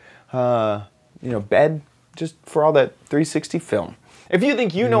panoramic, bed just for all that 360 film. If you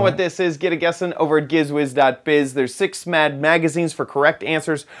think you know what this is, get a guessing over at gizwiz.biz. There's 6 Mad magazines for correct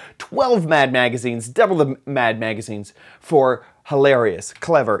answers, 12 Mad magazines, double the Mad magazines for hilarious,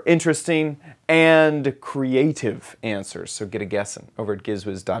 clever, interesting, and creative answers. So get a guessing over at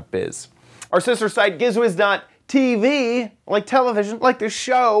gizwiz.biz. Our sister site, gizwiz.tv, like television, like the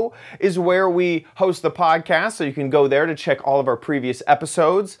show, is where we host the podcast. So you can go there to check all of our previous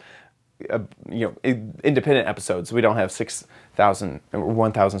episodes. Independent episodes. We don't have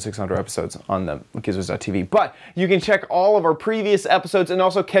 1,600 episodes on the gizwiz.tv, but you can check all of our previous episodes and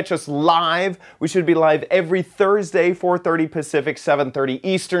also catch us live. We should be live every Thursday, 4:30 Pacific, 7:30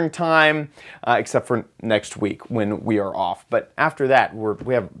 Eastern Time, except for next week when we are off. But after that,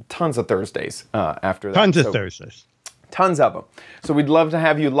 we have tons of Thursdays after that. Tons of Thursdays. Tons of them. So we'd love to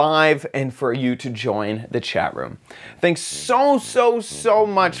have you live and for you to join the chat room. Thanks so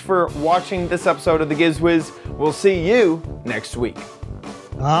much for watching this episode of the Giz Wiz. We'll see you next week.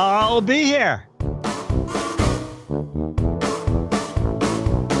 I'll be here.